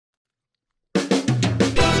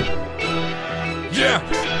Yeah,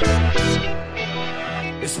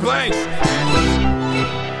 it's blank.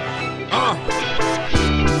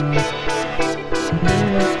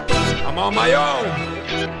 I'm on my own.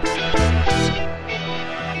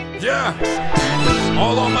 Yeah,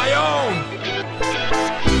 all on my own.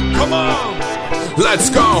 Come on,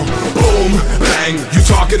 let's go. Boom, bang, you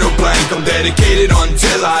talking or blank. I'm dedicated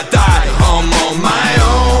until I die. I'm on my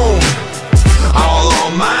own, all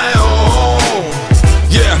on my own.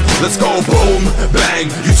 Yeah, let's go. Boom,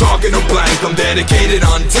 bang, you talking or blank. I'm dedicated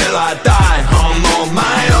until I die. I'm on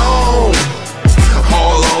my own,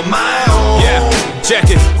 all on my own. Yeah, check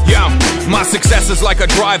it, yo. My success is like a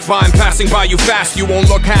drive-by, I'm passing by you fast. You won't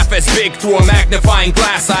look half as big through a magnifying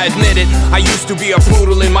glass, I admit it. I used to be a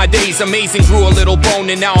poodle in my days, amazing, grew a little bone,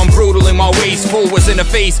 and now I'm brutal in my ways. Fool was in the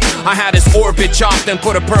face, I had his orbit chopped and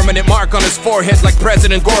put a permanent mark on his forehead like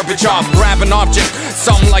President Gorbachev. Grab an object,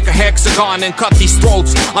 something like a hexagon, and cut these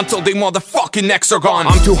throats until they motherfucking necks are gone.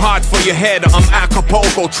 I'm too hot for your head, I'm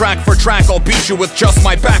Acapulco. Track for track, I'll beat you with just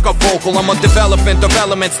my backup vocal. I'm a development of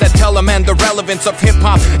elements that tell a man the relevance of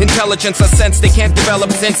hip-hop intelligence. A sense they can't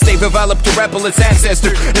develop since they developed to rebel its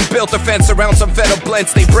ancestors and built a fence around some fed up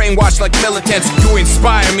blends. They brainwash like militants. You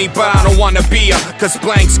inspire me, but I don't wanna be ya, cause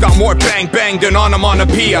blank's got more bang bang than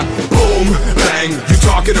onomatopoeia. Boom, bang, you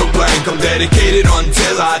talking or blank. I'm dedicated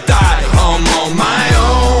until I die. I'm on my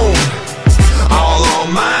own, all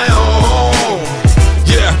on my own.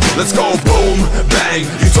 Yeah, let's go. Boom, bang,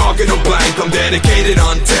 you talking or blank. I'm dedicated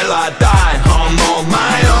until I die. I'm on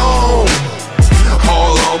my own,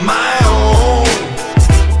 all on my own.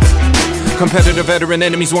 Competitive veteran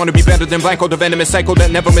enemies wanna be better than Blanco, the venomous psycho that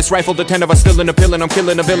never miss rifle. The 10 of us still in the pill and I'm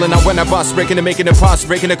killing a villain. Now when I bust, breaking and making it pus,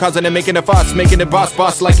 breaking it cousin and making it fuss, making it bust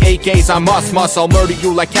like AKs. I must, I'll murder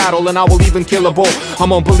you like cattle and I will even kill a bull.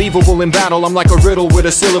 I'm unbelievable in battle, I'm like a riddle with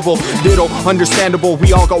a syllable. Ditto, understandable,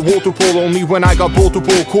 we all got multiple. Only when I got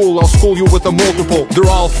multiple, cool, I'll school you with a multiple. They're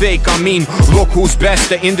all fake, I mean, look who's best.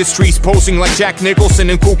 The industry's posing like Jack Nicholson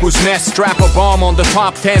in Cuckoo's Nest. Strap a bomb on the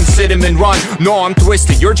top 10, cinnamon run. No, I'm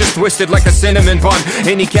twisted, you're just twisted like a cinnamon bun.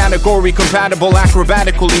 Any category compatible,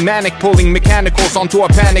 acrobatically manic, pulling mechanicals onto a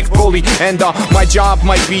panic pulley. And my job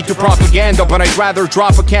might be to propaganda, but I'd rather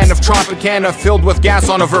drop a can of Tropicana filled with gas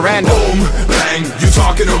on a veranda. Boom, bang, you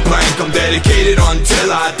talking or blank. I'm dedicated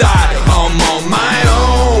until I die. I'm on my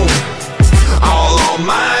own, all on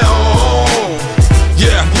my own.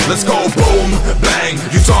 Yeah, let's go. Boom, bang,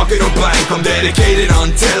 you talking or blank. I'm dedicated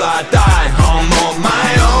until I die. I'm on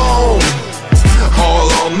my own, all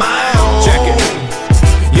on my own. Check it.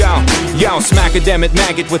 Yo, smackademic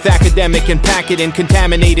maggot with academic and pack it in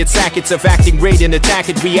contaminated sackets of acting great and attack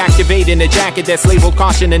it. Reactivate in a jacket that's labeled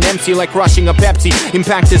caution and empty like crushing a Pepsi.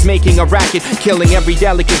 Impact is making a racket, killing every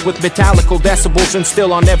delicate with metallical decibels and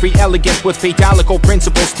still on every elegant with fatalical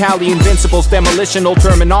principles. Tally invincibles, demolitional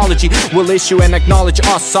terminology will issue and acknowledge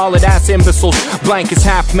us solid ass imbeciles. Blank is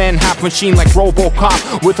half man, half machine like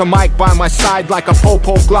Robocop with a mic by my side like a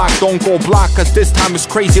Popo Glock. Don't go block, cause this time is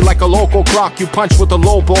crazy like a local clock. You punch with a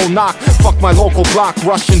Lobo knock. Fuck my local block,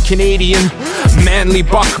 Russian, Canadian, manly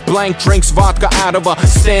buck. Blank drinks vodka out of a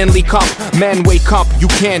Stanley cup. Man, wake up, you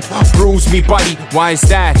can't bruise me, buddy. Why is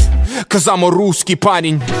that? Cause I'm a Ruski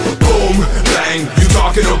parin. Boom, bang, you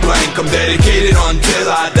talking or blank. I'm dedicated until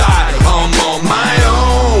I die.